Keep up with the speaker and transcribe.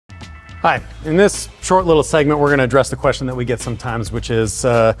Hi, in this short little segment, we're going to address the question that we get sometimes, which is,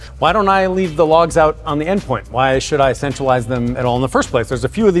 why don't I leave the logs out on the endpoint? Why should I centralize them at all in the first place? There's a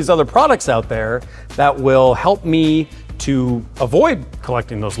few of these other products out there that will help me to avoid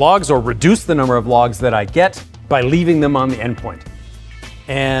collecting those logs or reduce the number of logs that I get by leaving them on the endpoint.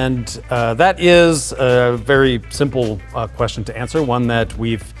 And that is a very simple question to answer, one that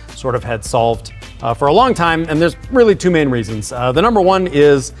we've sort of had solved for a long time, and there's really two main reasons. The number one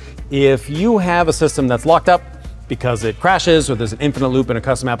is if you have a system that's locked up because it crashes or there's an infinite loop in a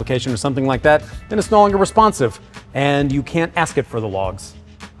custom application or something like that, then it's no longer responsive and you can't ask it for the logs.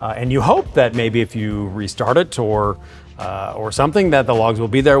 And you hope that maybe if you restart it or something that the logs will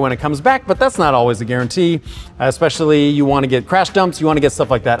be there when it comes back, but that's not always a guarantee. Especially you want to get crash dumps, you want to get stuff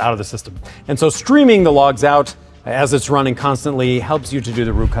like that out of the system. And so streaming the logs out as it's running constantly helps you to do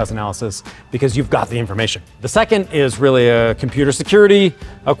the root cause analysis because you've got the information. The second is really a computer security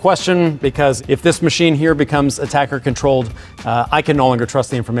question, because if this machine here becomes attacker controlled, I can no longer trust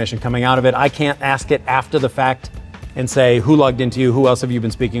the information coming out of it. I can't ask it after the fact and say who logged into you, who else have you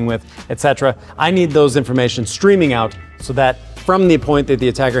been speaking with, etc. I need those information streaming out so that from the point that the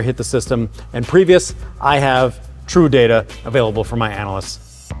attacker hit the system and previous, I have true data available for my analysts.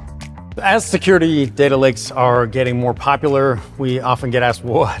 As security data lakes are getting more popular, we often get asked,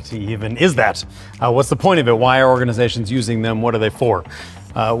 what even is that? What's the point of it? Why are organizations using them? What are they for?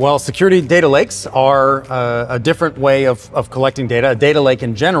 Well, security data lakes are a different way of collecting data. A data lake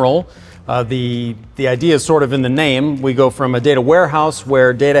in general, the idea is sort of in the name. We go from a data warehouse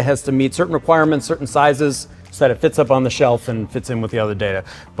where data has to meet certain requirements, certain sizes, so that it fits up on the shelf and fits in with the other data.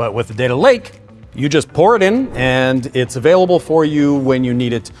 But with a data lake, you just pour it in and it's available for you when you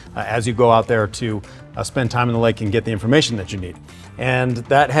need it as you go out there to spend time in the lake and get the information that you need. And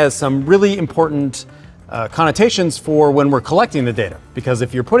that has some really important connotations for when we're collecting the data, because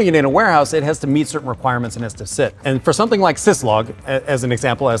if you're putting it in a warehouse, it has to meet certain requirements and has to sit. And for something like syslog, as an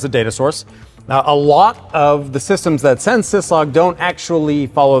example, as a data source, a lot of the systems that send syslog don't actually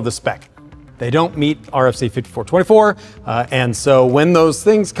follow the spec. They don't meet RFC 5424, and so when those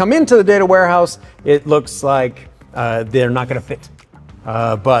things come into the data warehouse, it looks like they're not going to fit.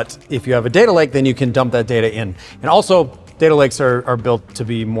 But if you have a data lake, then you can dump that data in. And also, data lakes are built to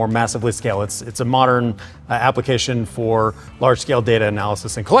be more massively scaled. It's a modern application for large-scale data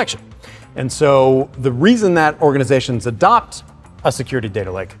analysis and collection. And so the reason that organizations adopt a security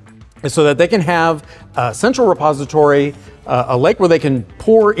data lake is so that they can have a central repository, a lake where they can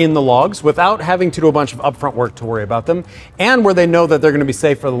pour in the logs without having to do a bunch of upfront work to worry about them, and where they know that they're going to be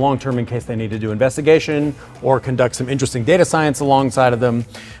safe for the long term in case they need to do investigation or conduct some interesting data science alongside of them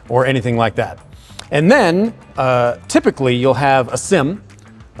or anything like that. And then typically you'll have a SIM,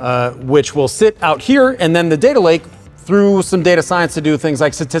 which will sit out here, and then the data lake, through some data science to do things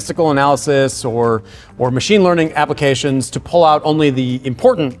like statistical analysis or machine learning applications, to pull out only the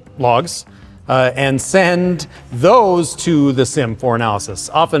important logs and send those to the SIM for analysis,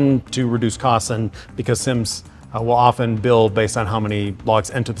 often to reduce costs, and because SIMs will often bill based on how many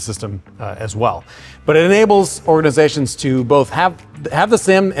logs enter the system as well. But it enables organizations to both have the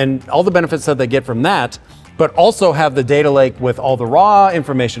SIM and all the benefits that they get from that, but also have the data lake with all the raw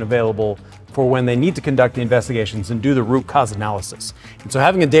information available for when they need to conduct the investigations and do the root cause analysis. And so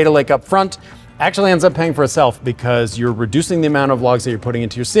having a data lake up front actually ends up paying for itself, because you're reducing the amount of logs that you're putting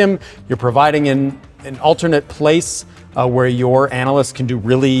into your SIM, you're providing an alternate place where your analysts can do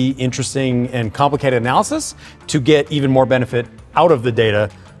really interesting and complicated analysis to get even more benefit out of the data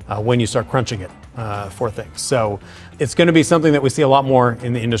when you start crunching it for things. So it's going to be something that we see a lot more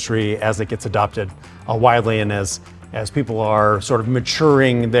in the industry as it gets adopted widely, and as people are sort of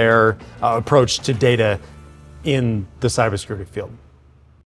maturing their approach to data in the cybersecurity field.